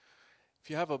If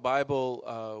you have a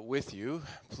Bible with you,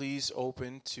 please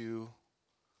open to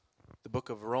the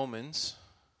book of Romans,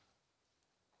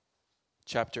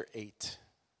 chapter 8.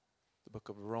 The book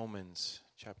of Romans,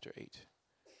 chapter 8.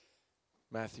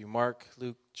 Matthew, Mark,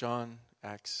 Luke, John,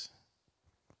 Acts,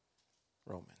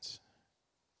 Romans.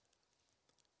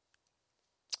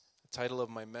 The title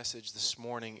of my message this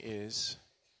morning is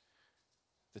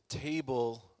The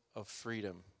Table of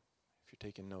Freedom. If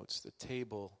you're taking notes, the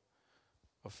Table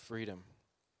of Freedom.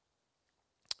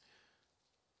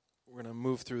 We're going to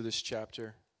move through this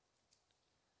chapter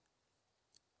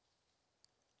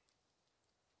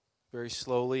very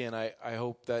slowly, and I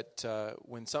hope that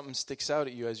when something sticks out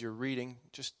at you as you're reading,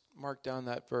 just mark down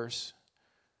that verse,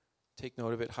 take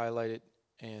note of it, highlight it,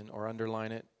 or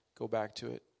underline it, go back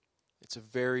to it. It's a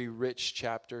very rich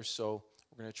chapter, so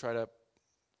we're going to try to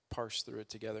parse through it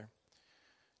together.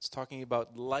 It's talking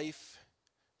about life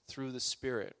through the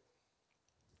Spirit.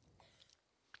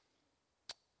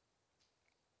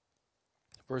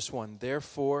 Verse 1,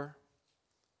 therefore,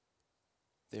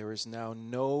 there is now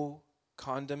no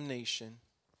condemnation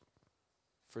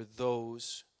for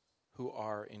those who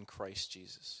are in Christ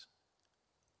Jesus.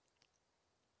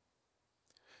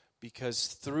 Because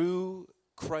through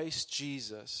Christ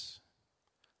Jesus,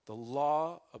 the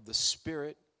law of the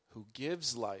Spirit who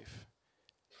gives life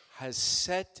has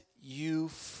set you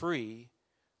free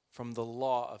from the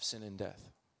law of sin and death.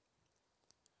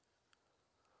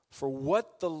 For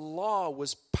what the law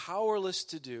was powerless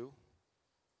to do,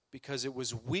 because it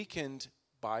was weakened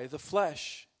by the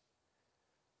flesh,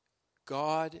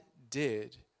 God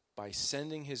did by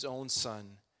sending his own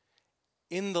Son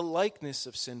in the likeness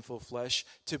of sinful flesh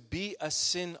to be a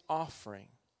sin offering.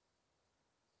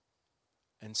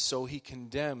 And so he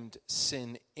condemned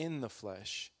sin in the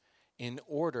flesh in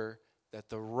order that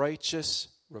the righteous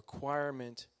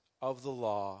requirement of the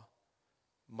law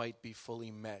might be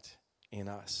fully met in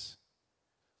us,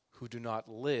 who do not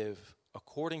live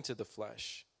according to the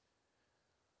flesh,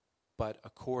 but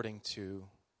according to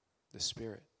the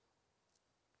Spirit.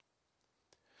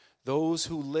 Those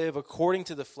who live according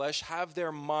to the flesh have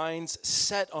their minds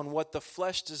set on what the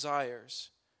flesh desires,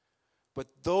 but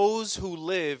those who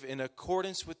live in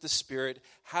accordance with the Spirit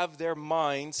have their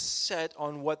minds set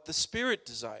on what the Spirit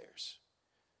desires.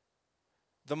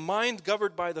 The mind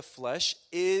governed by the flesh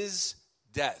is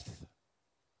death,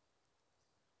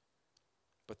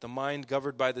 but the mind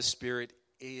governed by the Spirit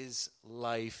is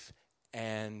life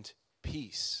and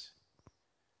peace.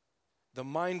 The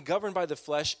mind governed by the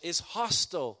flesh is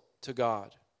hostile to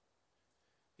God.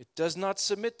 It does not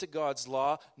submit to God's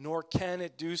law, nor can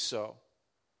it do so.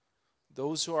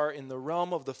 Those who are in the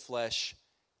realm of the flesh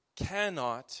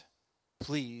cannot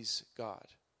please God.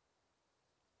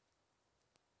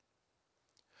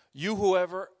 You,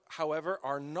 however,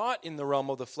 are not in the realm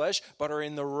of the flesh, but are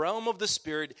in the realm of the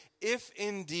Spirit, if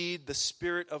indeed the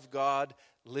Spirit of God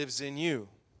lives in you.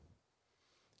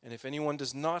 And if anyone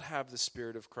does not have the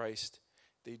Spirit of Christ,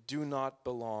 they do not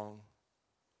belong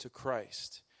to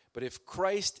Christ. But if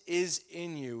Christ is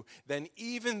in you, then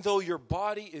even though your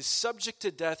body is subject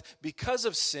to death because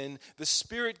of sin, the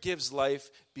Spirit gives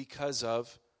life because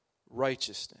of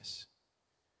righteousness.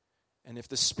 And if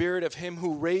the Spirit of him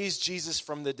who raised Jesus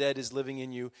from the dead is living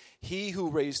in you, he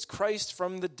who raised Christ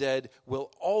from the dead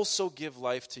will also give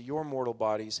life to your mortal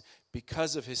bodies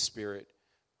because of his Spirit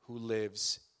who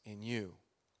lives in you.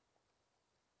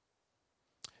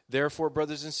 Therefore,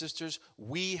 brothers and sisters,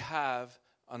 we have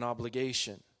an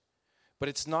obligation. But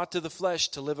it's not to the flesh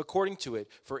to live according to it.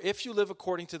 For if you live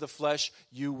according to the flesh,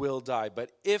 you will die.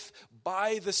 But if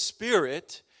by the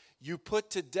Spirit you put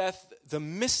to death the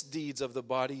misdeeds of the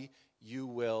body, you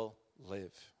will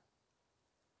live.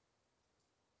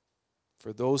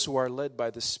 For those who are led by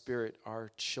the Spirit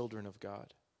are children of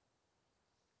God.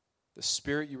 The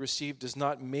Spirit you received does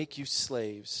not make you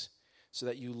slaves, so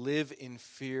that you live in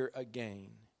fear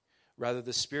again. Rather,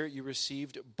 the Spirit you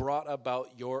received brought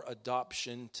about your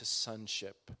adoption to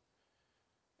sonship.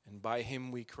 And by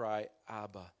him we cry,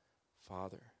 Abba,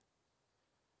 Father.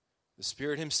 The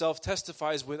Spirit himself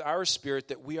testifies with our spirit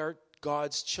that we are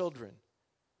God's children.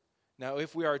 Now,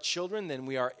 if we are children, then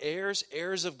we are heirs,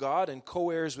 heirs of God, and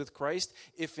co-heirs with Christ,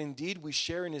 if indeed we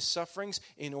share in his sufferings,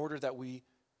 in order that we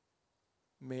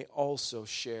may also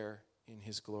share in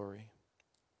his glory.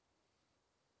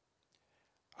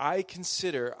 I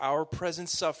consider our present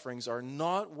sufferings are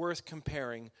not worth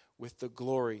comparing with the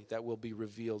glory that will be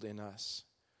revealed in us.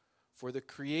 For the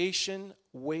creation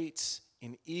waits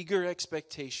in eager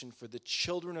expectation for the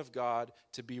children of God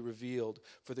to be revealed.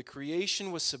 For the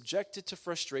creation was subjected to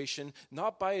frustration,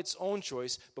 not by its own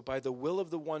choice, but by the will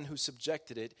of the one who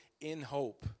subjected it, in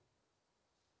hope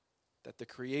that the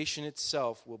creation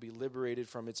itself will be liberated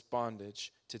from its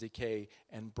bondage to decay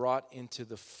and brought into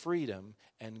the freedom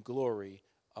and glory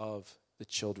of the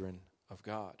children of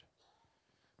God.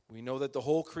 We know that the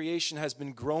whole creation has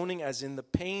been groaning as in the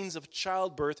pains of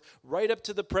childbirth right up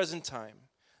to the present time.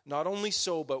 Not only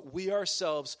so, but we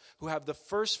ourselves who have the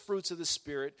first fruits of the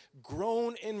Spirit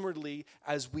groan inwardly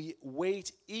as we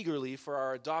wait eagerly for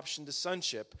our adoption to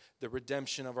sonship, the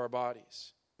redemption of our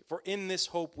bodies. For in this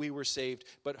hope we were saved.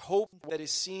 But hope that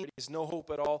is seen is no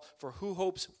hope at all, for who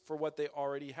hopes for what they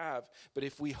already have? But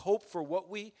if we hope for what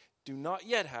we do not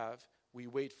yet have, we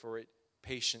wait for it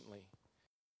patiently.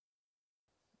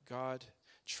 God,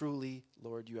 truly,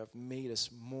 Lord, you have made us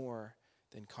more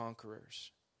than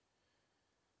conquerors.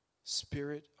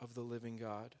 Spirit of the living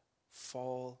God,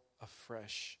 fall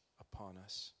afresh upon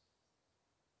us.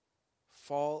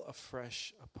 Fall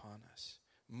afresh upon us.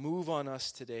 Move on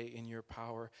us today in your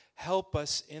power. Help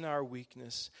us in our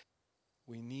weakness.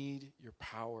 We need your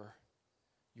power,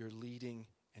 your leading,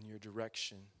 and your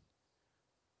direction.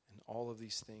 And all of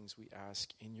these things we ask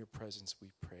in your presence,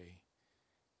 we pray.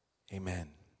 Amen.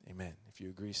 Amen. If you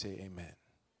agree, say amen.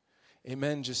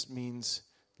 Amen just means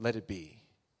let it be,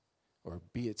 or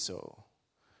be it so,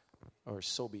 or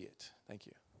so be it. Thank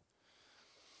you.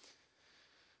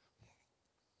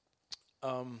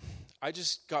 I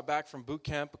just got back from boot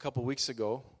camp a couple weeks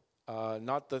ago.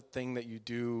 Not the thing that you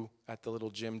do at the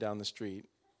little gym down the street.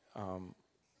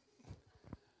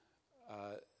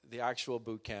 The actual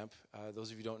boot camp.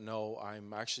 Those of you who don't know,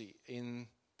 I'm actually in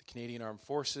the Canadian Armed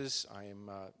Forces. I am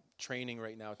training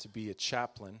right now to be a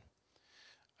chaplain.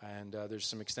 And there's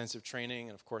some extensive training.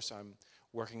 And, of course, I'm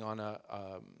working on a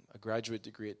graduate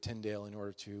degree at Tyndale in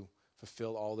order to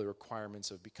fulfill all the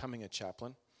requirements of becoming a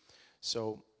chaplain.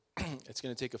 So it's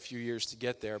going to take a few years to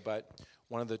get there. But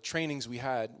one of the trainings we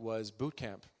had was boot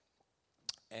camp.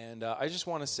 And I just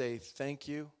want to say thank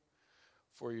you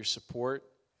for your support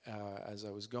as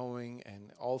I was going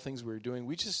and all the things we were doing.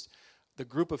 The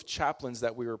group of chaplains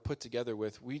that we were put together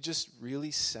with, we just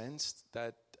really sensed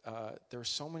that there were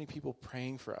so many people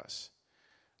praying for us.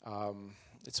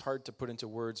 It's hard to put into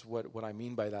words what I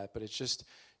mean by that, but it's just,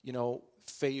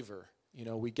 favor.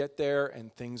 We get there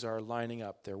and things are lining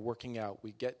up. They're working out.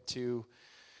 We get to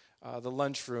the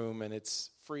lunchroom and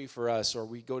it's free for us, or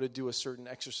we go to do a certain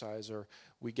exercise, or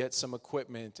we get some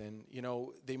equipment, and,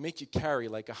 they make you carry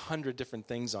like 100 different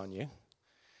things on you.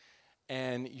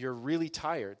 And you're really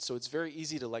tired. So it's very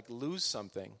easy to lose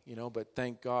something, but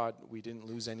thank God we didn't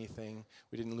lose anything.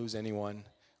 We didn't lose anyone.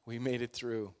 We made it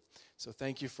through. So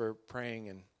thank you for praying,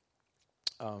 and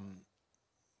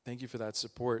thank you for that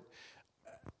support.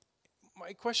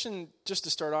 My question just to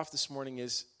start off this morning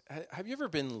is, have you ever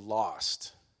been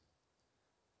lost?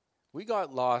 We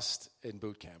got lost in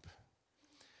boot camp.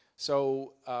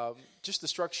 So just the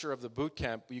structure of the boot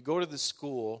camp, you go to the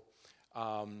school,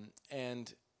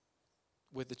 and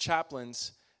with the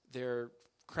chaplains, they're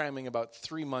cramming about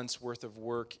 3 months worth of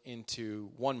work into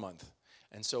 1 month.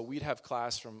 And so we'd have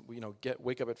class from,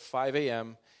 wake up at 5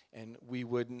 a.m., and we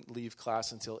wouldn't leave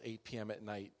class until 8 p.m. at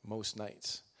night, most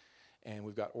nights. And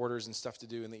we've got orders and stuff to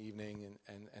do in the evening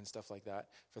and stuff like that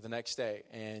for the next day.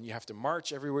 And you have to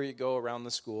march everywhere you go around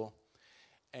the school.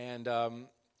 And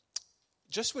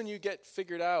just when you get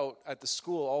figured out at the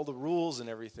school, all the rules and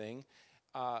everything,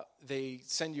 they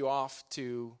send you off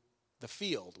to the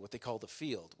field, what they call the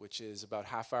field, which is about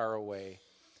half hour away,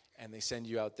 and they send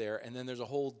you out there, and then there's a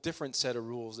whole different set of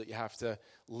rules that you have to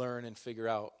learn and figure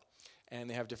out, and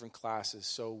they have different classes.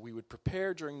 So we would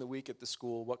prepare during the week at the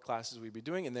school what classes we'd be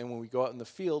doing, and then when we go out in the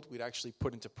field, we'd actually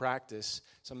put into practice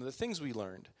some of the things we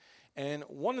learned. And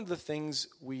one of the things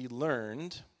we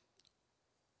learned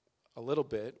a little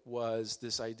bit was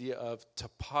this idea of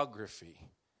topography,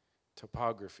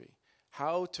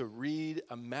 how to read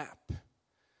a map.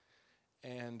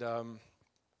 And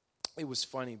it was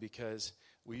funny because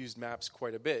we used maps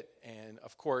quite a bit. And,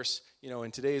 of course,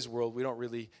 in today's world, we don't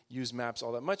really use maps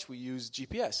all that much. We use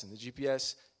GPS, and the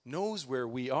GPS knows where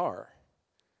we are.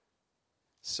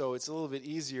 So it's a little bit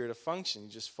easier to function. You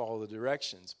just follow the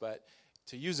directions. But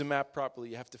to use a map properly,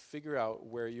 you have to figure out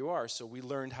where you are. So we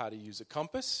learned how to use a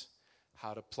compass,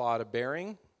 how to plot a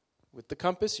bearing. With the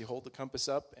compass, you hold the compass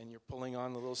up, and you're pulling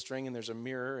on the little string, and there's a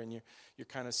mirror, and you're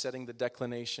kind of setting the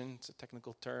declination. It's a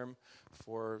technical term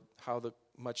for how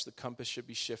much the compass should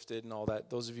be shifted and all that.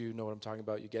 Those of you who know what I'm talking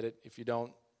about, you get it. If you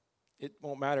don't, it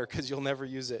won't matter because you'll never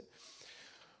use it.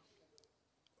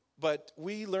 But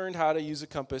we learned how to use a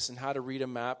compass and how to read a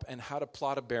map and how to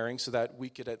plot a bearing so that we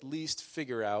could at least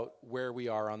figure out where we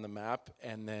are on the map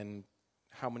and then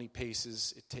how many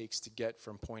paces it takes to get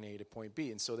from point A to point B.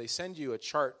 And so they send you a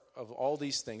chart of all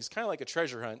these things, kind of like a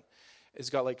treasure hunt. It's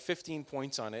got like 15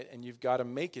 points on it, and you've got to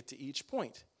make it to each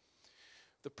point.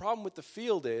 The problem with the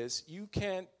field is you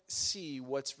can't see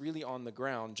what's really on the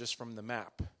ground just from the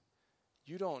map.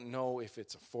 You don't know if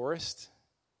it's a forest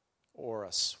or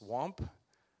a swamp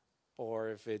or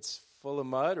if it's full of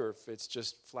mud or if it's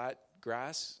just flat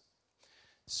grass.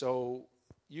 So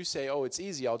you say, oh, it's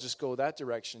easy, I'll just go that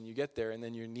direction. You get there, and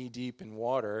then you're knee-deep in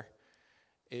water.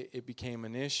 It became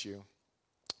an issue.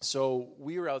 So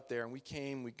we were out there, and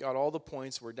we got all the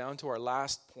points. We're down to our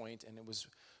last point, and it was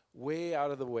way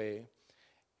out of the way.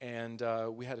 And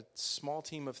we had a small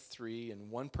team of 3,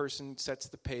 and one person sets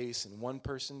the pace, and one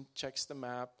person checks the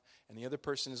map, and the other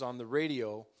person is on the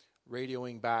radio,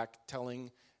 radioing back,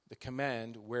 telling the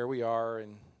command where we are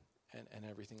and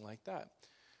everything like that.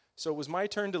 So it was my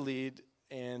turn to lead,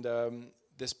 and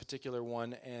this particular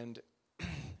one, and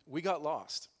we got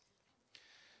lost.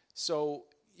 So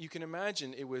you can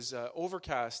imagine it was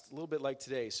overcast, a little bit like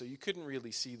today, so you couldn't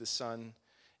really see the sun.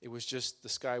 It was just, the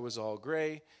sky was all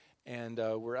gray, and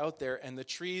we're out there, and the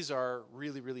trees are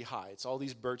really, really high. It's all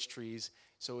these birch trees.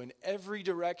 So in every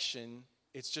direction,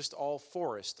 it's just all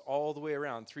forest, all the way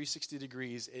around, 360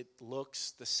 degrees. It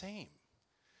looks the same.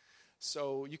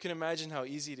 So you can imagine how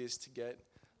easy it is to get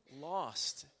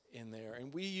lost in there.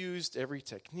 And we used every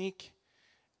technique.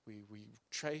 We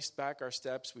traced back our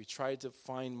steps. We tried to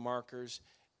find markers.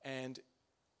 And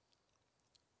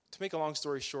to make a long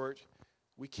story short,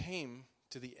 we came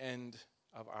to the end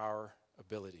of our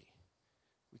ability.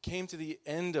 We came to the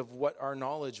end of what our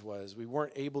knowledge was. We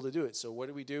weren't able to do it. So what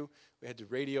did? We had to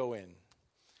radio in.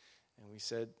 And we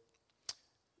said,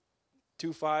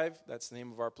 2-5, that's the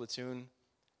name of our platoon.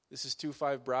 This is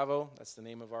 2-5 Bravo, that's the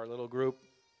name of our little group.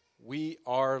 We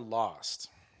are lost.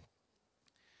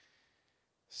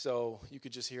 So you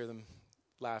could just hear them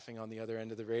laughing on the other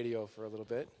end of the radio for a little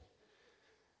bit.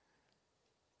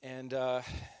 And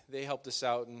they helped us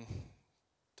out and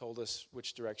told us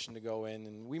which direction to go in,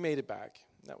 and we made it back.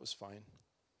 That was fine.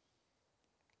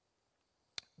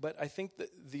 But I think that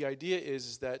the idea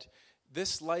is that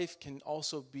this life can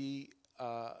also be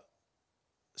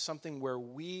something where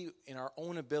we, in our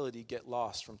own ability, get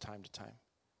lost from time to time.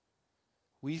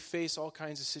 We face all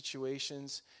kinds of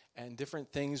situations and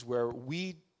different things where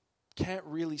we can't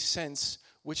really sense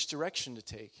which direction to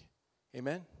take.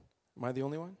 Amen? Am I the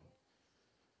only one?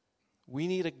 We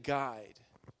need a guide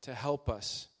to help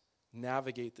us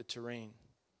navigate the terrain.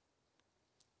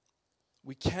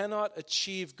 We cannot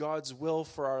achieve God's will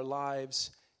for our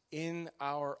lives in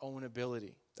our own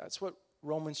ability. That's what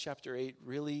Romans chapter 8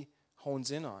 really hones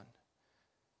in on.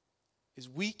 Is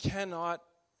we cannot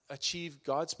achieve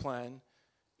God's plan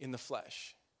in the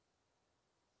flesh.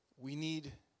 We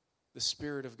need the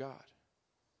Spirit of God.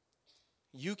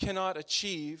 You cannot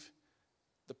achieve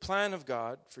the plan of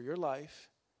God for your life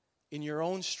in your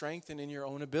own strength and in your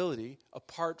own ability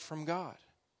apart from God.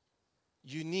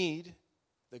 You need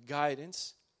the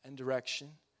guidance and direction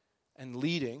and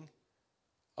leading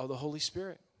of the Holy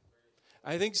Spirit.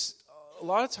 I think a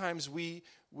lot of times we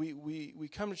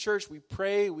come to church, we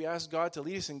pray, we ask God to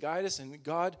lead us and guide us, and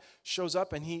God shows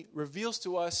up and He reveals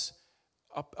to us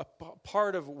a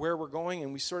part of where we're going,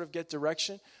 and we sort of get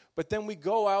direction. But then we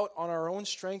go out on our own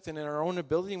strength and in our own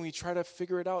ability, and we try to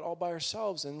figure it out all by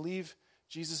ourselves and leave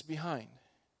Jesus behind.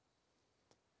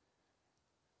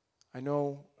 I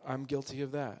know I'm guilty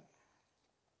of that.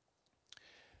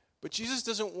 But Jesus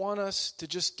doesn't want us to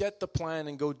just get the plan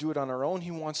and go do it on our own.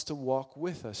 He wants to walk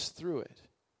with us through it,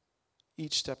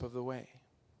 each step of the way.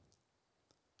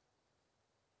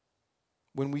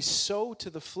 When we sow to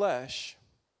the flesh,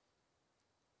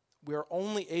 we are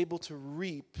only able to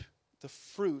reap the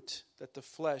fruit that the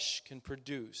flesh can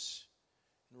produce.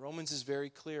 And Romans is very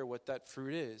clear what that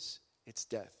fruit is. It's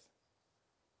death.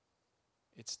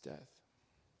 It's death.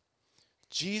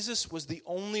 Jesus was the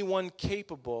only one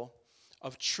capable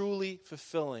of truly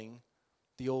fulfilling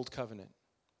the old covenant,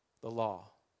 the law.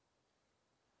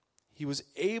 He was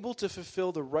able to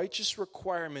fulfill the righteous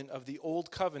requirement of the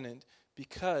old covenant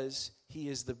because he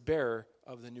is the bearer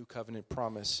of the new covenant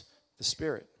promise, the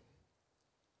Spirit.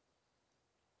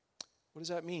 What does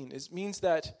that mean? It means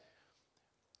that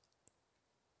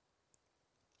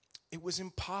it was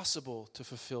impossible to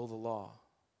fulfill the law.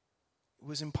 It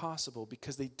was impossible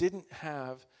because they didn't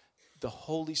have the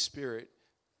Holy Spirit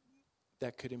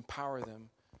that could empower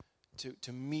them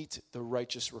to meet the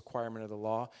righteous requirement of the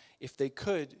law. If they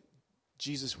could,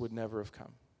 Jesus would never have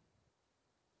come.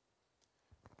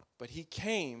 But he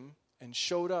came and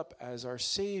showed up as our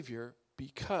Savior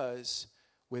because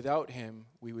without him,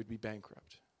 we would be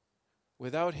bankrupt.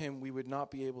 Without him, we would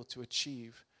not be able to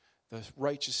achieve the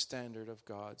righteous standard of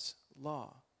God's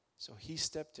law. So he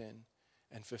stepped in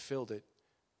and fulfilled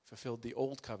the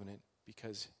old covenant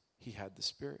because he had the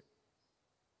Spirit.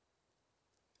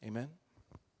 Amen?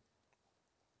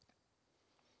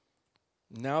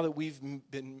 Now that we've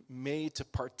been made to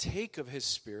partake of his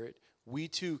Spirit, we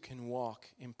too can walk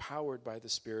empowered by the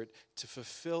Spirit to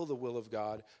fulfill the will of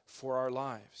God for our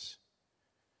lives.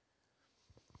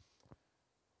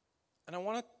 And I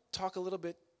want to talk a little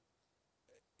bit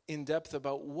in depth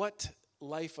about what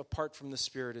life apart from the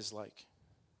Spirit is like.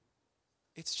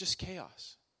 It's just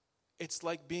chaos. It's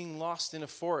like being lost in a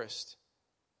forest.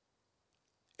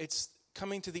 It's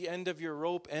coming to the end of your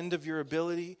rope, end of your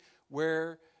ability,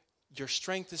 where your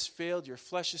strength has failed, your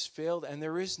flesh has failed, and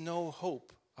there is no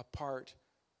hope apart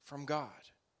from God.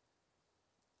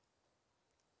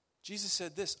 Jesus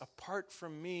said this, apart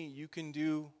from me, you can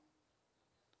do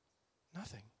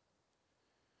nothing.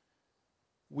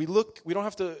 We don't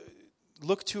have to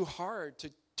look too hard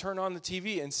to turn on the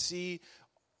TV and see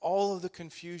all of the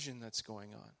confusion that's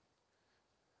going on.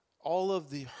 All of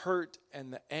the hurt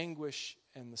and the anguish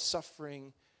and the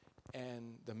suffering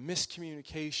and the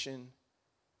miscommunication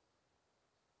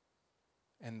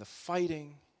and the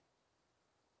fighting.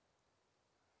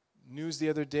 News the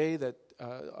other day that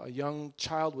a young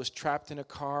child was trapped in a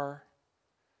car.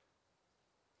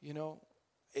 You know,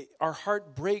 our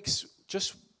heart breaks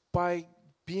just by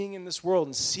being in this world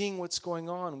and seeing what's going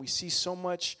on. We see so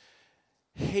much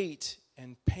hate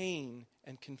and pain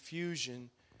and confusion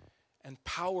and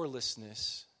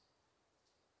powerlessness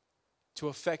to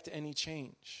affect any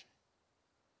change.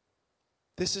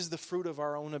 This is the fruit of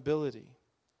our own ability.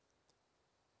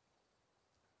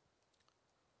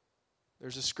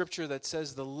 There's a scripture that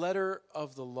says the letter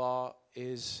of the law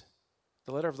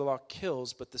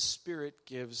kills, but the Spirit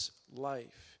gives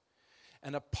life.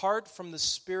 And apart from the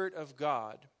Spirit of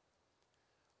God,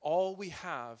 all we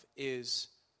have is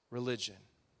religion.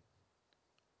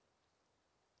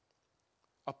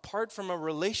 Apart from a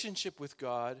relationship with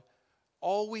God,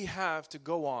 all we have to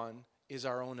go on is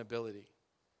our own ability.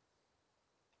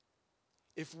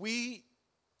 If we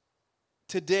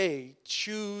today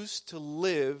choose to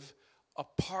live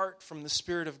apart from the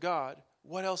Spirit of God,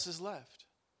 what else is left?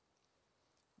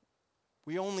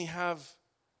 We only have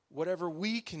whatever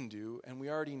we can do, and we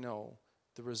already know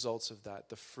the results of that,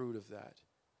 the fruit of that.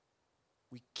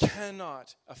 We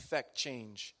cannot affect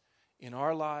change in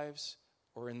our lives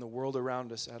or in the world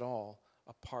around us at all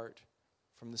apart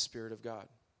from the Spirit of God.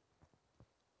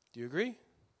 Do you agree?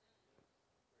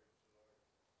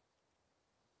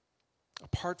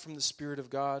 Apart from the Spirit of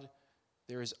God,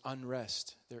 there is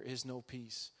unrest. There is no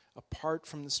peace. Apart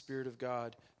from the Spirit of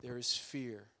God, there is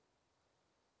fear.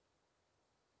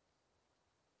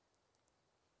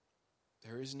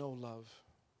 There is no love.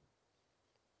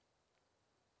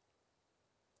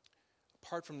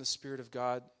 Apart from the Spirit of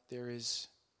God, there is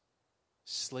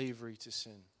slavery to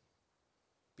sin.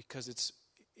 Because it's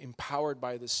empowered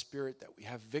by the Spirit that we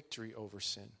have victory over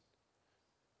sin.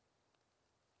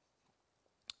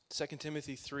 2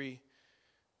 Timothy 3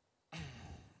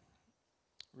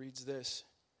 reads this,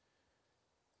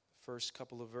 first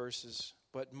couple of verses.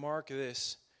 But mark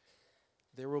this,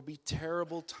 there will be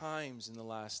terrible times in the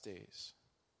last days.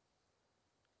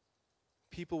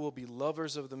 People will be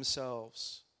lovers of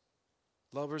themselves,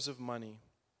 lovers of money,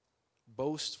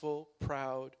 boastful,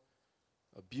 proud,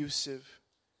 abusive,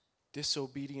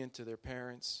 disobedient to their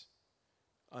parents,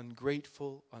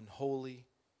 ungrateful, unholy,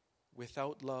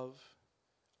 without love,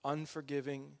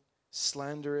 unforgiving,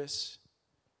 slanderous,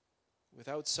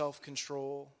 without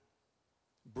self-control,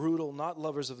 brutal, not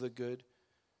lovers of the good,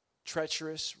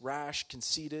 treacherous, rash,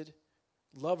 conceited,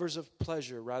 lovers of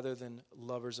pleasure rather than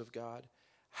lovers of God,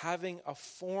 having a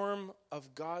form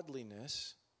of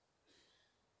godliness,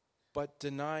 but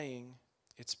denying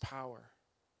its power.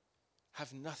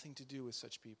 Have nothing to do with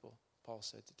such people, Paul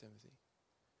said to Timothy.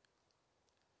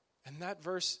 And that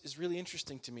verse is really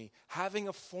interesting to me. Having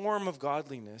a form of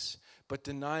godliness, but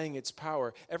denying its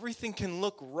power. Everything can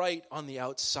look right on the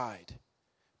outside,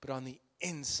 but on the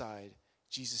inside,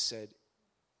 Jesus said,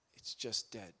 it's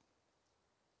just dead.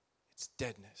 It's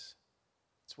deadness.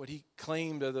 It's what he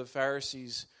claimed of the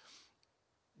Pharisees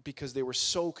because they were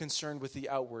so concerned with the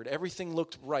outward. Everything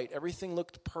looked right. Everything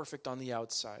looked perfect on the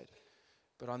outside.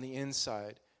 But on the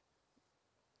inside,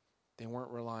 they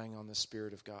weren't relying on the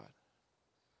Spirit of God.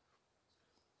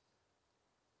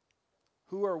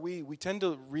 Who are we? We tend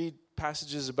to read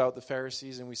passages about the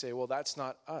Pharisees and we say, well, that's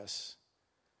not us.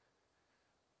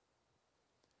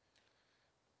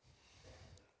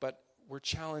 But we're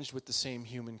challenged with the same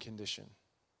human condition.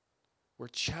 We're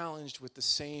challenged with the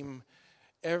same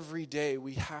every day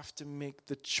we have to make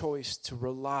the choice to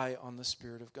rely on the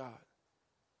Spirit of God.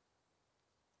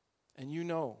 And you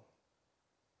know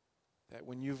that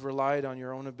when you've relied on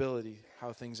your own ability,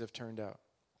 how things have turned out.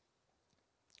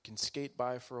 You can skate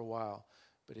by for a while,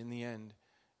 but in the end,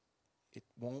 it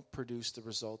won't produce the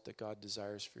result that God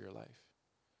desires for your life.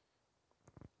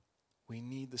 We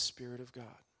need the Spirit of God.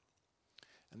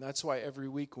 And that's why every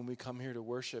week when we come here to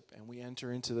worship and we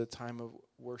enter into the time of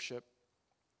worship,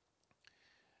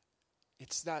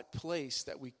 it's that place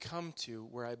that we come to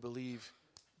where I believe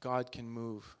God can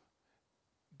move.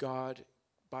 God,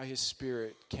 by His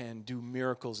Spirit, can do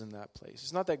miracles in that place.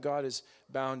 It's not that God is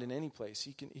bound in any place.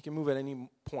 He can move at any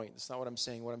point. That's not what I'm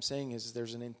saying. What I'm saying is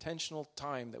there's an intentional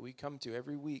time that we come to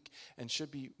every week and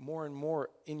should be more and more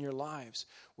in your lives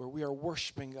where we are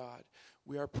worshiping God.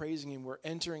 We are praising Him. We're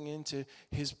entering into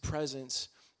His presence,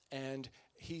 and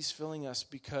He's filling us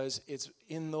because it's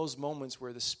in those moments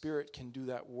where the Spirit can do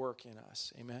that work in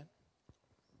us. Amen?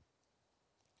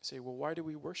 You say, well, why do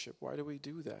we worship? Why do we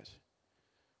do that?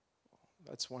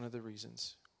 That's one of the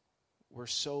reasons. We're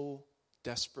so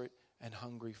desperate and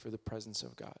hungry for the presence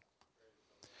of God.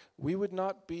 We would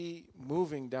not be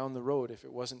moving down the road if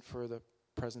it wasn't for the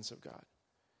presence of God.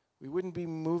 We wouldn't be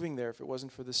moving there if it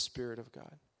wasn't for the Spirit of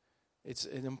God. It's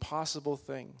an impossible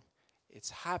thing.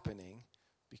 It's happening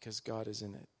because God is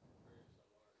in it.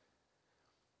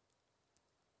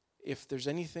 If there's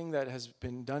anything that has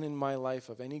been done in my life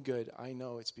of any good, I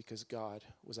know it's because God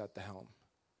was at the helm.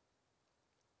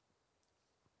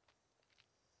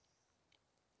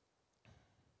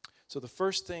 So the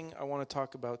first thing I want to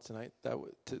talk about tonight,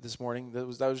 this morning, that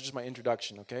was just my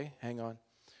introduction, okay? Hang on.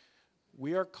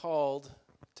 We are called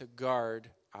to guard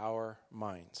our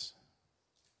minds.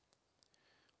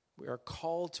 We are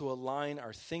called to align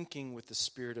our thinking with the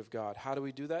Spirit of God. How do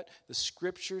we do that? The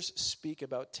Scriptures speak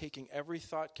about taking every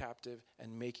thought captive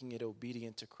and making it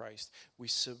obedient to Christ. We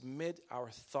submit our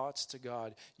thoughts to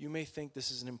God. You may think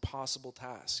this is an impossible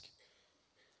task.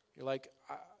 You're like,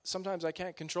 sometimes I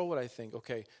can't control what I think.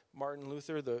 Okay, Martin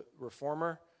Luther, the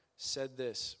reformer, said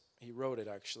this. He wrote it,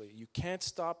 actually. You can't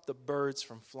stop the birds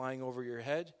from flying over your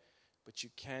head, but you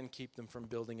can keep them from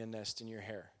building a nest in your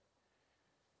hair.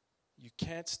 You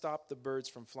can't stop the birds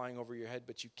from flying over your head,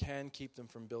 but you can keep them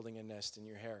from building a nest in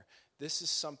your hair. This is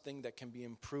something that can be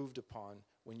improved upon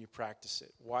when you practice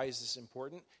it. Why is this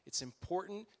important? It's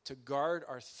important to guard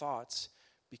our thoughts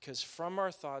because from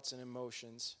our thoughts and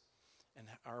emotions, and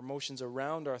our emotions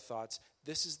around our thoughts,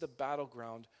 this is the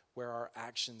battleground where our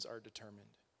actions are determined.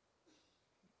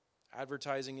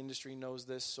 Advertising industry knows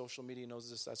this. Social media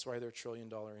knows this. That's why they're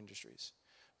trillion-dollar industries.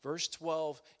 Verse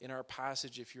 12 in our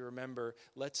passage, if you remember,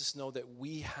 lets us know that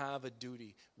we have a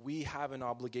duty. We have an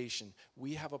obligation.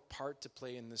 We have a part to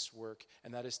play in this work,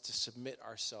 and that is to submit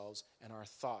ourselves and our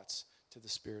thoughts to the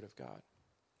Spirit of God.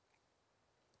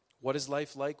 What is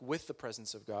life like with the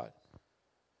presence of God?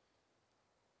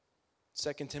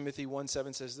 2 Timothy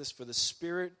 1:7 says this, for the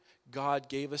Spirit God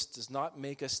gave us does not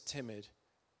make us timid,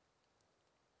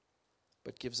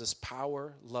 but gives us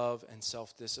power, love, and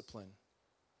self-discipline.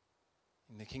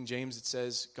 In the King James it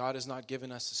says, God has not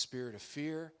given us a spirit of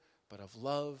fear, but of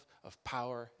love, of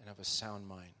power, and of a sound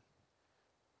mind.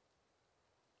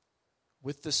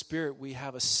 With the Spirit we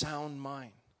have a sound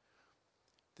mind.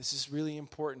 This is really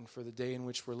important for the day in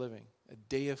which we're living, a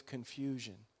day of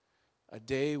confusion. A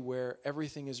day where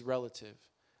everything is relative.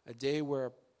 A day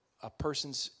where a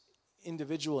person's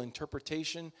individual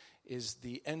interpretation is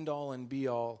the end-all and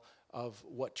be-all of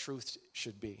what truth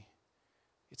should be.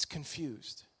 It's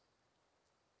confused.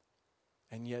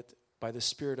 And yet, by the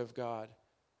Spirit of God,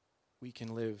 we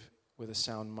can live with a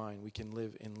sound mind. We can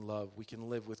live in love. We can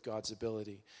live with God's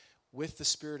ability. With the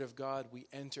Spirit of God, we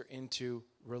enter into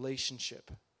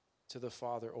relationship to the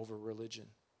Father over religion.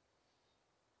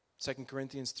 2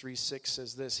 Corinthians 3:6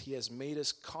 says this, He has made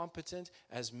us competent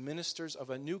as ministers of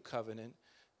a new covenant,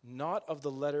 not of the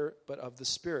letter, but of the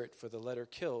Spirit. For the letter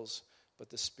kills,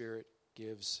 but the Spirit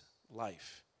gives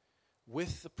life.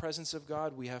 With the presence of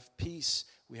God, we have peace,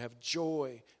 we have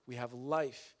joy, we have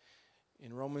life.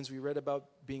 In Romans, we read about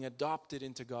being adopted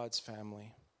into God's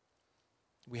family.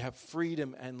 We have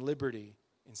freedom and liberty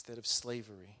instead of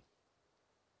slavery.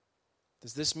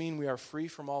 Does this mean we are free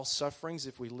from all sufferings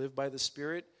if we live by the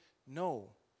Spirit? No,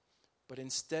 but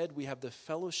instead we have the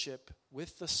fellowship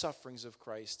with the sufferings of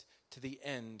Christ to the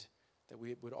end that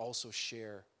we would also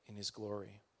share in His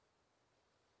glory.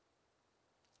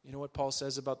 You know what Paul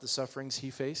says about the sufferings he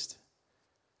faced?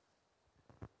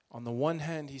 On the one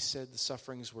hand, he said the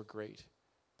sufferings were great,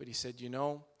 but he said,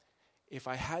 if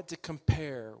I had to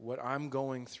compare what I'm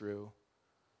going through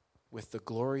with the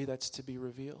glory that's to be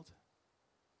revealed,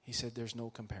 He said, there's no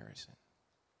comparison.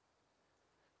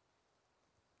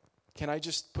 Can I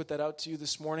just put that out to you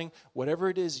this morning? Whatever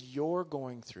it is you're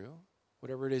going through,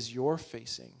 whatever it is you're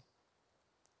facing,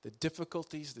 the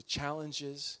difficulties, the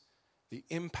challenges, the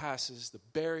impasses, the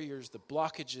barriers, the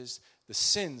blockages, the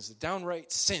sins, the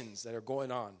downright sins that are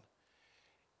going on,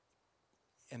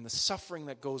 and the suffering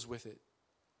that goes with it,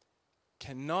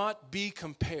 cannot be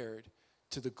compared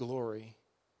to the glory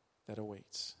that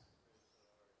awaits.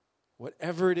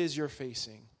 Whatever it is you're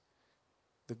facing,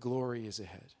 the glory is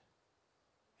ahead.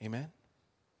 Amen?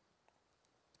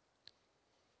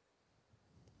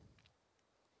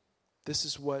 This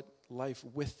is what life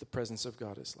with the presence of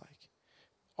God is like.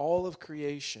 All of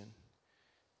creation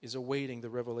is awaiting the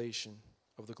revelation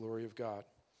of the glory of God.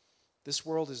 This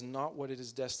world is not what it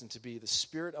is destined to be. The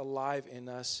Spirit alive in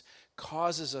us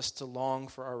causes us to long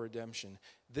for our redemption.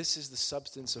 This is the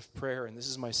substance of prayer, and this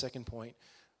is my second point.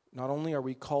 Not only are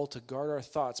we called to guard our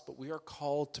thoughts, but we are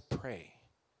called to pray.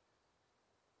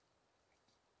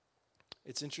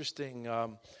 It's interesting.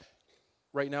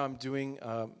 Right now I'm doing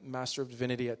Master of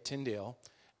Divinity at Tyndale,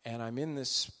 and I'm in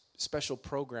this special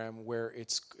program where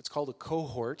it's called a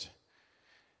cohort,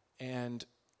 and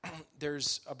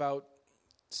there's about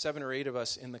 7 or 8 of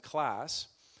us in the class,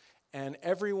 and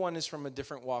everyone is from a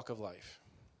different walk of life.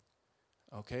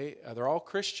 Okay? They're all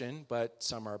Christian, but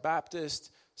some are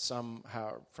Baptist, some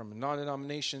are from a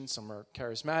non-denomination, some are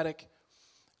charismatic.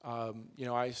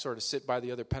 I sort of sit by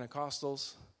the other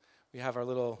Pentecostals. We have our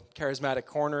little charismatic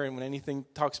corner, and when anything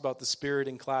talks about the Spirit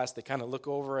in class, they kind of look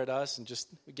over at us and just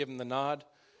give them the nod.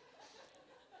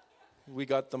 We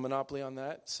got the monopoly on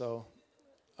that, so...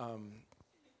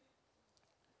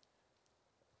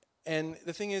 And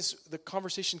the thing is, the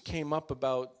conversation came up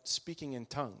about speaking in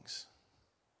tongues.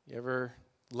 You ever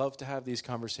love to have these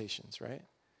conversations, right?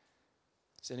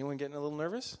 Is anyone getting a little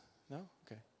nervous? No?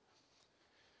 Okay.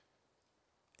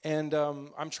 And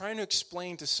I'm trying to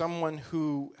explain to someone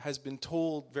who has been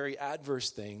told very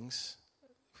adverse things,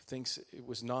 who thinks it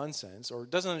was nonsense, or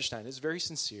doesn't understand. It's very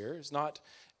sincere. It's not...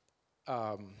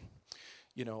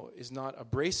 is not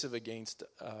abrasive against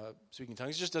speaking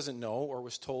tongues. He just doesn't know or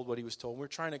was told what he was told. We're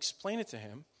trying to explain it to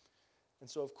him. And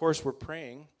so, of course, we're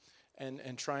praying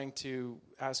and trying to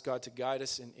ask God to guide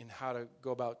us in how to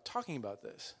go about talking about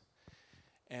this.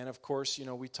 And, of course,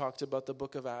 we talked about the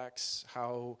book of Acts,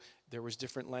 how there was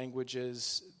different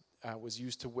languages was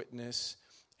used to witness,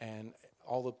 and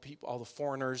all the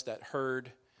foreigners that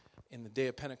heard in the day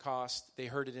of Pentecost, they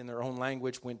heard it in their own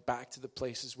language, went back to the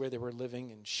places where they were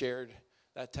living and shared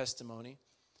that testimony.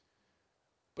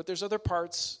 But there's other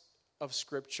parts of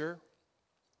Scripture.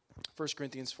 1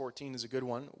 Corinthians 14 is a good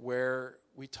one, where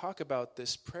we talk about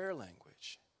this prayer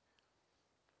language.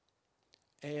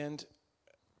 And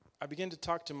I began to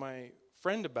talk to my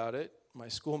friend about it, my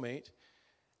schoolmate,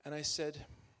 and I said,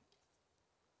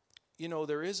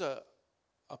 there is a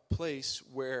place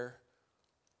where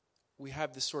we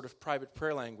have this sort of private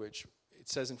prayer language. It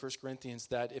says in 1 Corinthians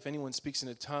that if anyone speaks in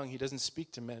a tongue, he doesn't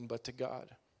speak to men but to God.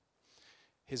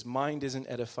 His mind isn't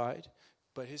edified,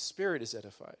 but his spirit is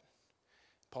edified.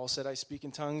 Paul said, I speak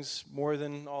in tongues more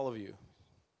than all of you.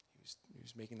 He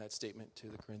was making that statement to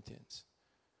the Corinthians.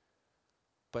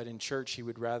 But in church, he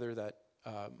would rather that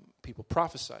people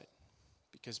prophesied,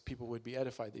 because people would be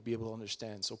edified. They'd be able to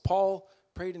understand. So Paul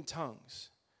prayed in tongues.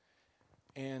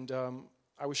 And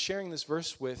I was sharing this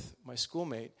verse with my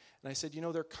schoolmate, and I said,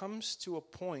 there comes to a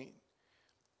point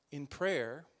in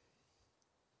prayer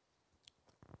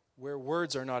where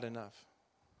words are not enough.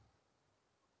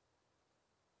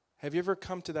 Have you ever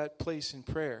come to that place in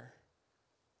prayer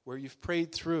where you've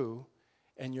prayed through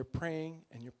and you're praying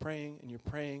and you're praying and you're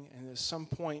praying, and there's some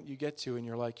point you get to and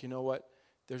you're like, you know what?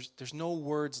 There's no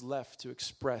words left to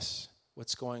express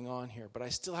what's going on here, but I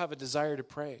still have a desire to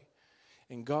pray.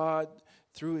 And God,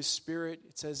 through his Spirit,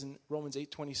 it says in Romans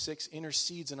 8:26,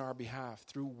 intercedes in our behalf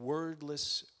through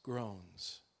wordless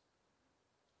groans.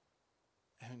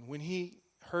 And when he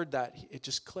heard that, it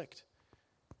just clicked.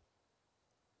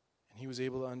 And he was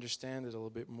able to understand it a little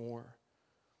bit more.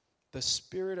 The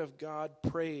Spirit of God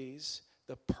prays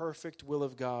the perfect will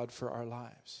of God for our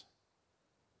lives.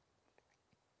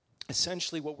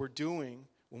 Essentially, what we're doing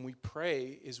when we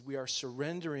pray is we are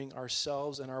surrendering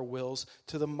ourselves and our wills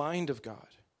to the mind of God.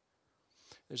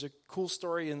 There's a cool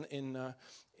story in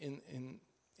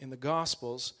the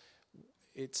Gospels.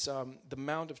 It's the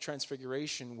Mount of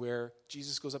Transfiguration, where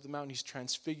Jesus goes up the mountain. He's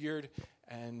transfigured,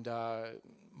 and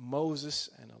Moses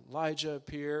and Elijah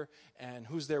appear. And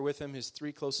who's there with him? His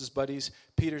 3 closest buddies.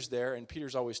 Peter's there, and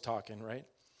Peter's always talking, right?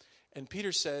 And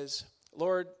Peter says,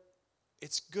 Lord,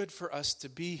 it's good for us to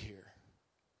be here.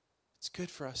 It's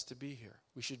good for us to be here.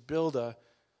 We should build a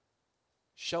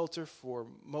shelter for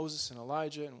Moses and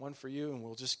Elijah and one for you, and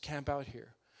we'll just camp out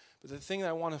here. But the thing that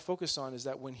I want to focus on is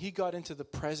that when he got into the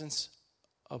presence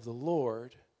of the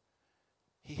Lord,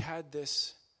 he had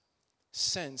this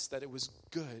sense that it was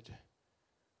good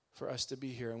for us to be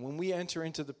here. And when we enter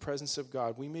into the presence of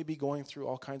God, we may be going through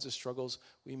all kinds of struggles.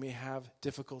 We may have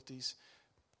difficulties,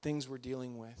 things we're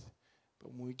dealing with.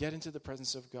 But when we get into the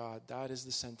presence of God, that is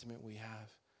the sentiment we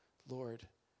have. Lord,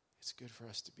 it's good for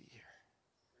us to be here.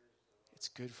 It's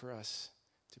good for us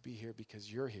to be here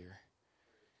because you're here,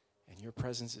 and your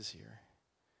presence is here,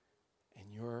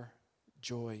 and your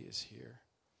joy is here.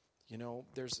 You know,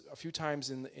 there's a few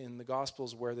times in the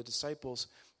Gospels where the disciples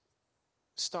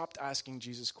stopped asking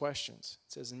Jesus questions.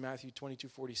 It says in Matthew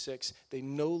 22:46, they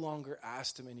no longer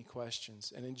asked him any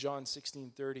questions. And in John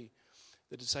 16:30,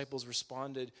 the disciples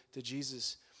responded to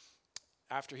Jesus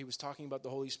after he was talking about the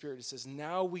Holy Spirit. It says,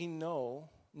 now we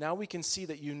can see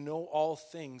that you know all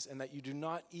things and that you do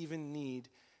not even need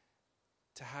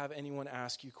to have anyone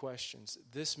ask you questions.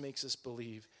 This makes us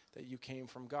believe that you came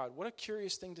from God. What a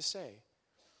curious thing to say.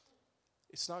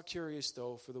 It's not curious,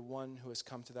 though, for the one who has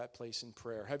come to that place in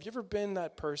prayer. Have you ever been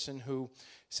that person who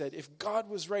said, if God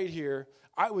was right here,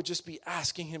 I would just be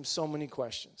asking him so many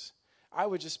questions. I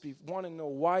would just be wanting to know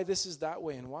why this is that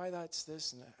way and why that's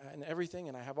this and everything,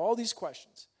 and I have all these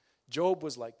questions. Job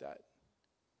was like that.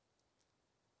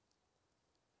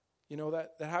 You know,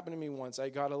 that happened to me once. I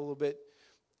got a little bit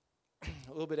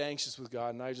anxious with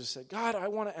God, and I just said, God, I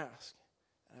want to ask.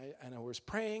 And I was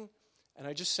praying, and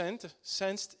I just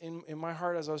sensed in my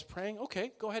heart as I was praying,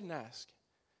 okay, go ahead and ask.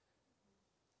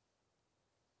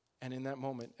 And in that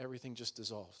moment, everything just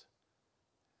dissolved.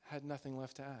 I had nothing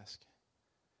left to ask.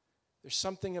 There's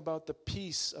something about the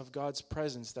peace of God's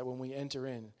presence that when we enter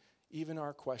in, even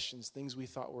our questions, things we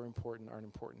thought were important, aren't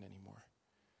important anymore.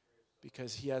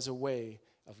 Because he has a way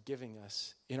of giving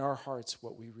us in our hearts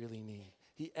what we really need.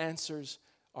 He answers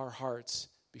our hearts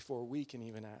before we can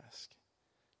even ask.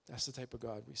 That's the type of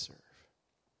God we serve.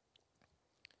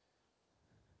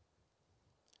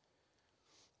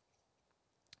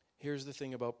 Here's the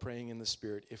thing about praying in the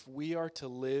Spirit. If we are to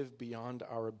live beyond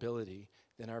our ability,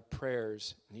 then our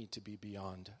prayers need to be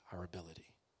beyond our ability.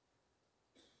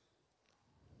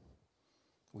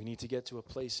 We need to get to a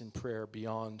place in prayer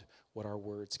beyond what our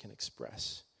words can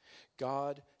express.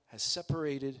 God has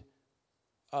separated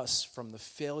us from the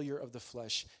failure of the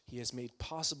flesh. He has made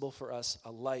possible for us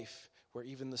a life where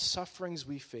even the sufferings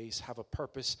we face have a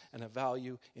purpose and a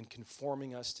value in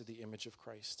conforming us to the image of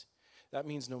Christ. That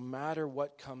means no matter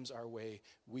what comes our way,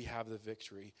 we have the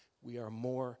victory. We are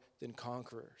more than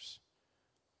conquerors.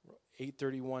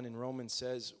 8:31 in Romans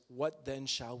says, what then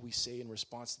shall we say in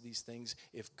response to these things?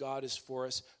 If God is for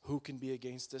us, who can be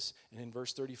against us? And in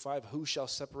verse 35, who shall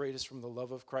separate us from the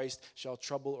love of Christ? Shall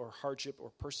trouble or hardship or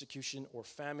persecution or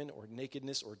famine or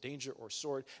nakedness or danger or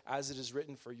sword? As it is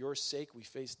written, for your sake we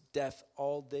face death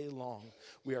all day long.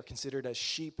 We are considered as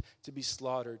sheep to be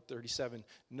slaughtered. 37,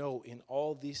 no, in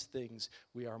all these things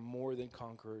we are more than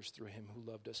conquerors through him who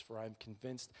loved us. For I am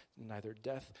convinced neither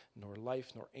death nor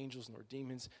life nor angels nor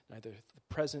demons, neither the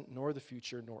present nor the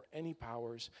future, nor any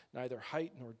powers, neither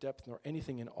height nor depth nor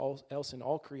anything else in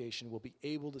all creation will be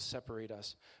able to separate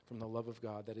us from the love of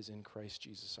God that is in Christ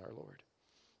Jesus our Lord.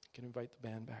 I can invite the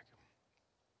band back.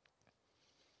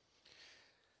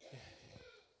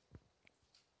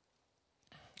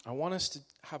 I want us to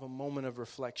have a moment of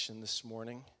reflection this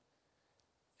morning.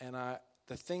 And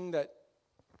the thing that,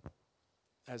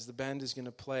 as the band is going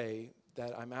to play,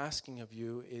 that I'm asking of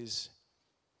you is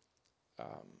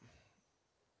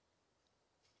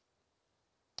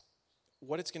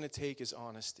what it's going to take is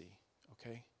honesty,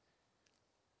 okay?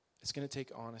 It's going to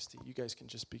take honesty. You guys can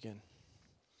just begin.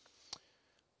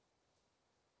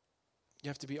 You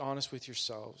have to be honest with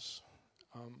yourselves.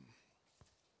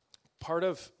 Part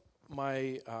of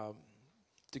my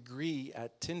degree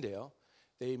at Tyndale,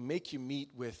 they make you meet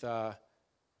with a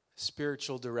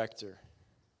spiritual director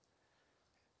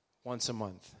once a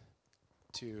month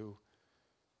to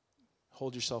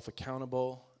hold yourself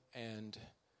accountable and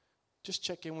just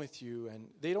check in with you. And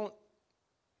they don't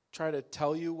try to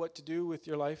tell you what to do with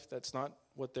your life. That's not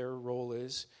what their role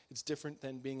is. It's different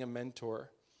than being a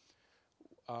mentor.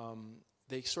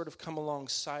 They sort of come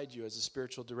alongside you as a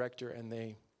spiritual director, and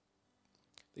they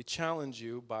challenge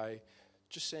you by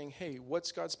just saying, hey,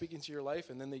 what's God speaking to your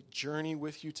life? And then they journey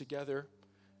with you together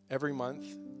every month.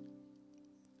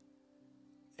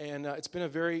 And it's been a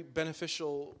very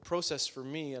beneficial process for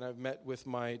me, and I've met with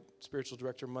my spiritual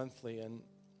director monthly, and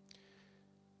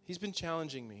he's been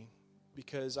challenging me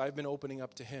because I've been opening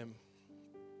up to him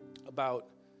about,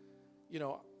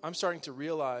 I'm starting to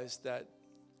realize that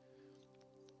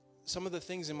some of the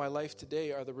things in my life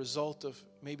today are the result of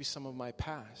maybe some of my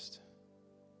past.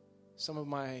 Some of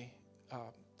my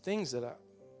things that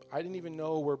I didn't even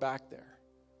know were back there.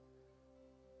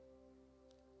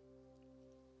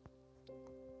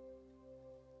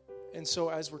 And so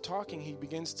as we're talking, he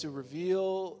begins to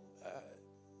reveal,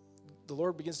 the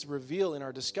Lord begins to reveal in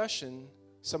our discussion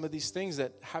some of these things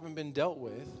that haven't been dealt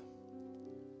with.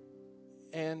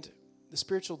 And the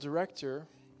spiritual director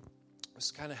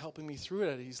was kind of helping me through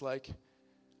it. He's like,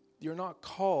 you're not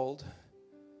called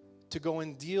to go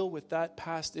and deal with that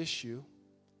past issue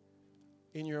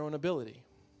in your own ability.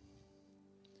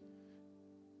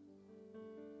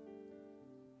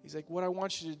 He's like, what I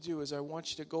want you to do is I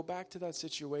want you to go back to that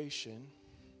situation,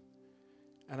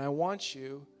 and I want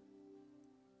you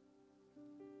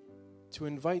to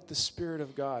invite the Spirit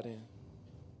of God in.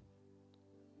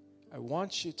 I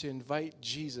want you to invite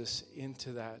Jesus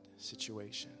into that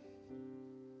situation.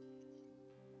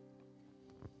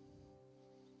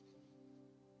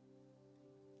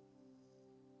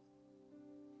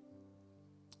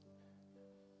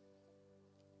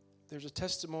 There's a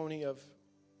testimony of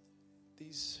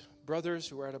these brothers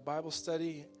who were at a Bible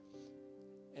study,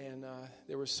 and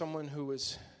there was someone who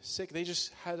was sick. They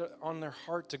just had it on their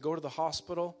heart to go to the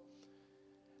hospital,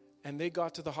 and they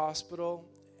got to the hospital,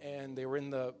 and they were in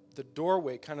the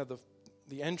doorway, kind of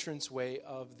the entranceway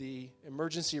of the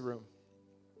emergency room.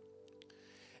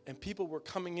 And people were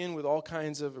coming in with all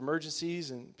kinds of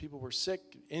emergencies, and people were sick,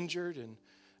 injured,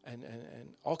 and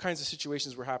all kinds of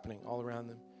situations were happening all around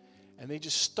them. And they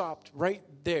just stopped right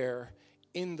there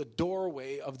in the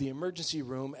doorway of the emergency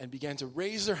room and began to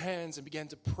raise their hands and began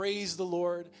to praise the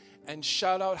Lord and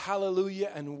shout out hallelujah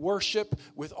and worship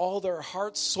with all their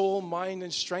heart, soul, mind,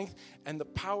 and strength. And the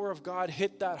power of God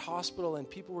hit that hospital, and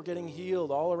people were getting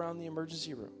healed all around the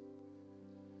emergency room.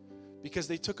 Because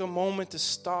they took a moment to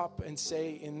stop and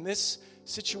say, in this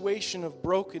situation of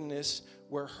brokenness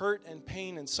where hurt and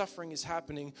pain and suffering is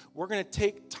happening, we're going to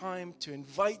take time to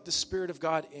invite the Spirit of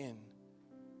God in.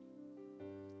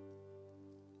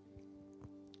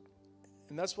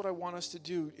 And that's what I want us to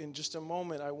do in just a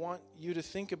moment. I want you to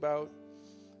think about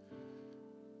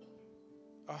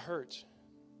a hurt.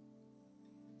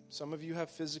 Some of you have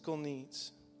physical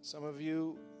needs. Some of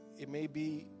you, it may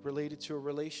be related to a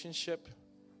relationship.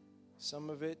 Some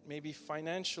of it may be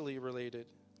financially related,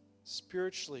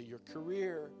 spiritually, your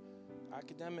career,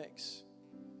 academics.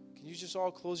 Can you just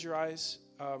all close your eyes,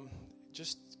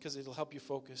 just because it'll help you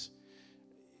focus,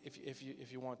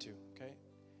 if you want to, okay?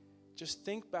 Just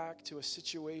think back to a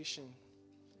situation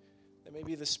that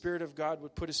maybe the Spirit of God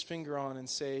would put his finger on and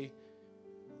say,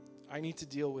 I need to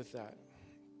deal with that.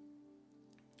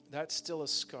 That's still a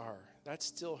scar. That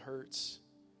still hurts.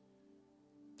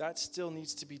 That still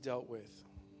needs to be dealt with.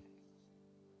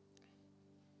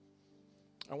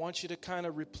 I want you to kind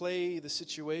of replay the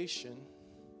situation,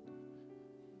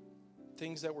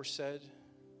 things that were said,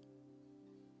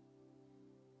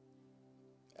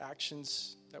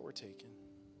 actions that were taken.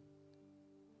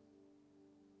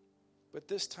 But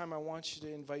this time I want you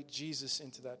to invite Jesus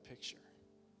into that picture.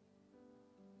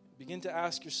 Begin to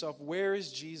ask yourself, where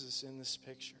is Jesus in this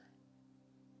picture?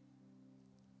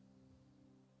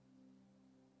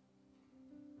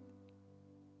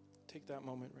 Take that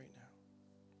moment right now.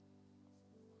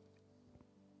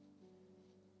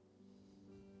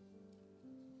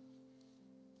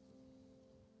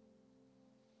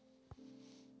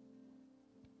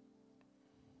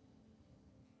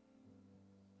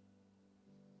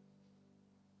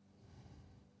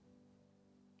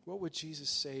 What would Jesus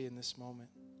say in this moment?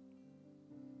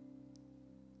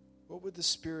 What would the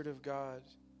Spirit of God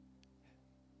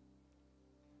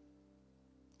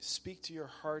speak to your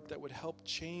heart that would help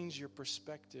change your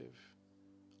perspective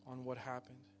on what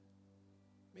happened?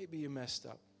 Maybe you messed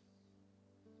up.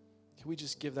 Can we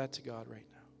just give that to God right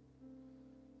now?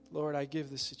 Lord, I give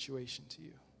this situation to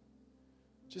you.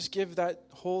 Just give that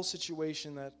whole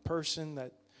situation, that person,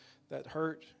 that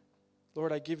hurt.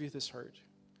 Lord, I give you this hurt.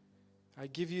 I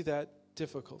give you that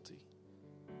difficulty.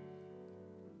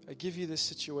 I give you this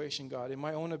situation, God. In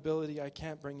my own ability, I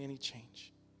can't bring any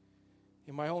change.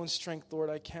 In my own strength, Lord,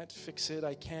 I can't fix it.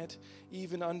 I can't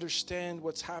even understand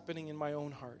what's happening in my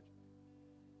own heart.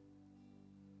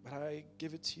 But I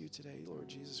give it to you today, Lord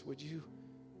Jesus. Would you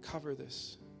cover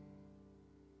this?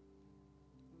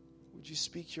 Would you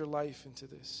speak your life into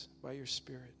this by your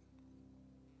Spirit?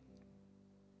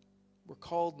 We're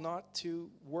called not to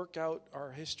work out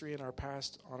our history and our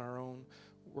past on our own.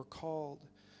 We're called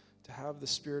to have the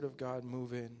Spirit of God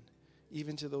move in,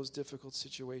 even to those difficult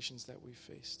situations that we've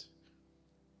faced.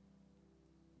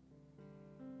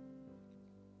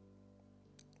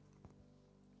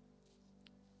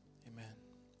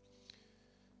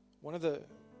 One of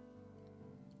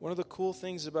the cool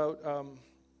things about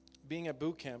being at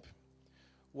boot camp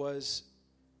was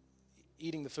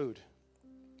eating the food.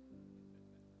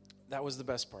 That was the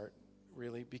best part,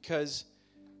 really, because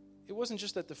it wasn't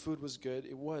just that the food was good.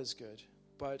 It was good,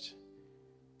 but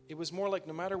it was more like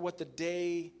no matter what the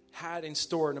day had in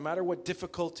store, no matter what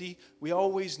difficulty, we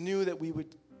always knew that we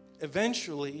would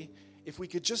eventually, if we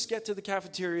could just get to the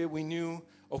cafeteria, we knew,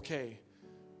 okay,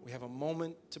 we have a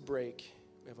moment to break.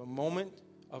 We have a moment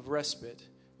of respite.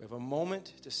 We have a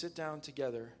moment to sit down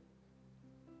together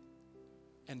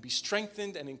and be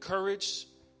strengthened and encouraged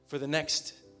for the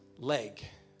next leg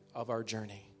of our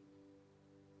journey.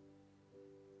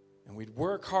 And we'd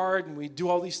work hard and we'd do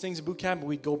all these things at boot camp, and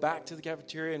we'd go back to the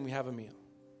cafeteria and we'd have a meal.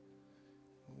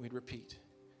 We'd repeat.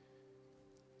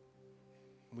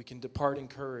 We can depart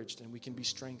encouraged and we can be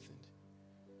strengthened.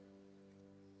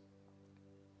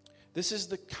 This is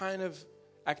the kind of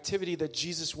activity that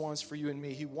Jesus wants for you and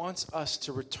me. He wants us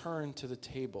to return to the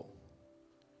table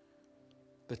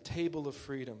of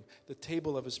freedom, the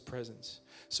table of his presence.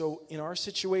 So in our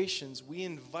situations, we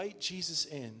invite Jesus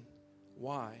in.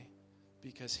 Why?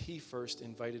 Because he first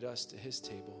invited us to his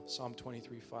table. Psalm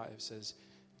 23:5 says,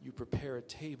 "You prepare a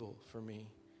table for me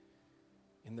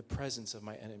in the presence of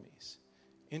my enemies."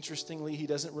 Interestingly, he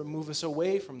doesn't remove us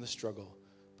away from the struggle,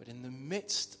 but in the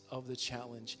midst of the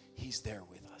challenge, he's there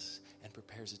with us and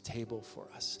prepares a table for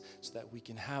us so that we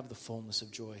can have the fullness of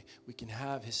joy. We can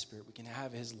have his spirit. We can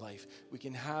have his life. We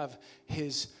can have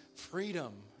his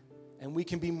freedom. And we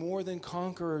can be more than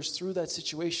conquerors through that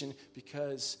situation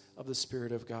because of the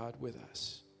Spirit of God with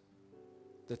us.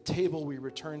 The table we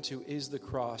return to is the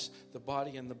cross, the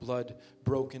body and the blood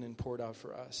broken and poured out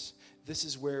for us. This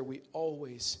is where we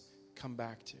always come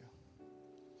back to.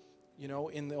 You know,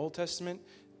 in the Old Testament,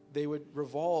 they would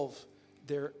revolve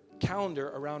their calendar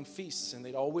around feasts, and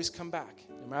they'd always come back.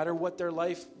 No matter what their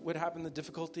life would happen, the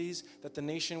difficulties that the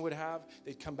nation would have,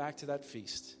 they'd come back to that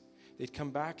feast. They'd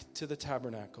come back to the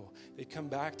tabernacle. They'd come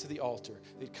back to the altar.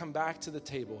 They'd come back to the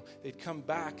table. They'd come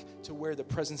back to where the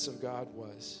presence of God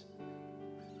was.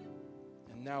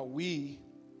 And now we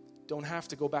don't have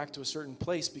to go back to a certain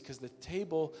place because the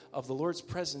table of the Lord's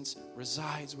presence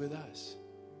resides with us.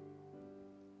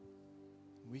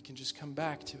 We can just come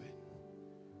back to it.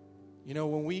 You know,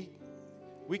 when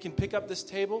we can pick up this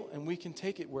table and we can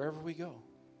take it wherever we go.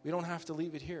 We don't have to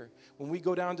leave it here. When we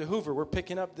go down to Hoover, we're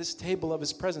picking up this table of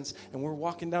his presence and we're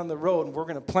walking down the road and we're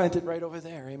going to plant it right over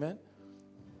there. Amen?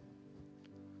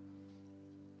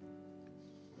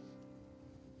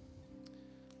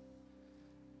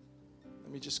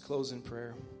 Let me just close in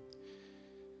prayer.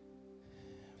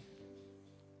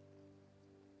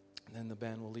 And then the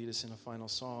band will lead us in a final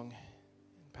song.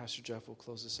 And Pastor Jeff will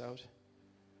close us out.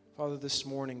 Father, this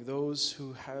morning, those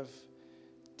who have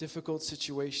difficult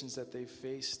situations that they've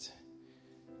faced,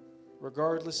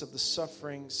 regardless of the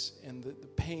sufferings and the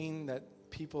pain that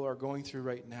people are going through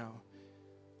right now,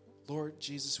 Lord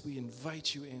Jesus, we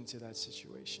invite you into that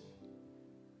situation.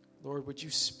 Lord, would you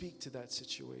speak to that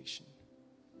situation?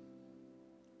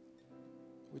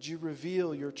 Would you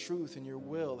reveal your truth and your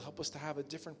will? Help us to have a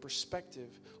different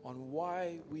perspective on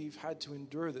why we've had to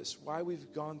endure this, why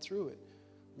we've gone through it.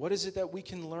 What is it that we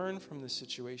can learn from this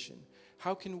situation?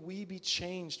 How can we be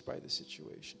changed by the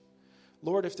situation?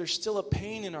 Lord, if there's still a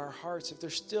pain in our hearts, if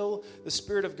there's still the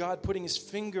Spirit of God putting his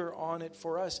finger on it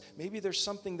for us, maybe there's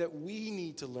something that we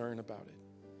need to learn about it.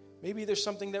 Maybe there's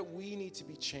something that we need to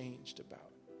be changed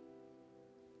about.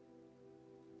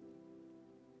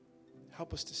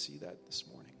 Help us to see that this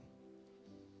morning.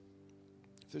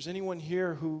 If there's anyone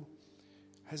here who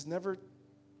has never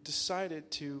decided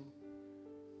to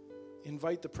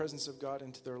invite the presence of God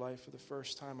into their life for the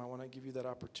first time, I want to give you that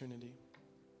opportunity.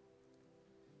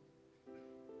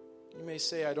 You may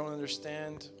say, I don't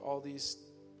understand all these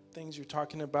things you're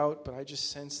talking about, but I just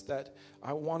sense that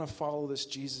I want to follow this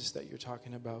Jesus that you're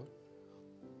talking about.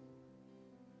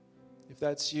 If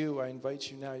that's you, I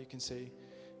invite you now. You can say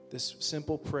this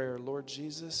simple prayer: Lord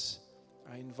Jesus,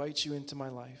 I invite you into my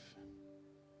life.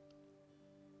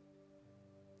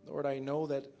 Lord, I know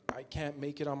that I can't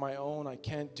make it on my own. I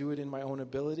can't do it in my own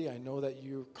ability. I know that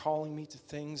you're calling me to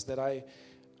things that I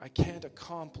can't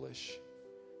accomplish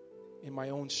in my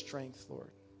own strength,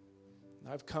 Lord. And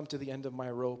I've come to the end of my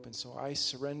rope, and so I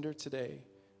surrender today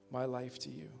my life to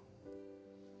you.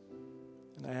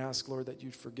 And I ask, Lord, that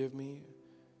you'd forgive me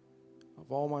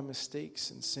of all my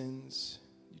mistakes and sins.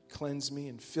 You'd cleanse me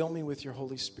and fill me with your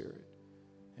Holy Spirit.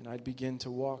 And I'd begin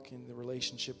to walk in the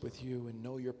relationship with you and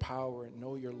know your power and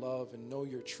know your love and know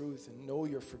your truth and know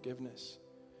your forgiveness.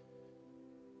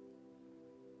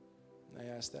 And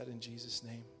I ask that in Jesus'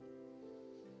 name.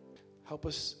 Help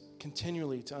us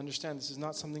continually to understand this is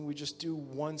not something we just do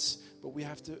once, but we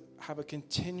have to have a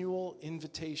continual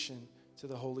invitation to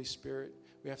the Holy Spirit.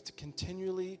 We have to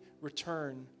continually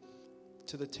return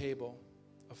to the table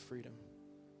of freedom.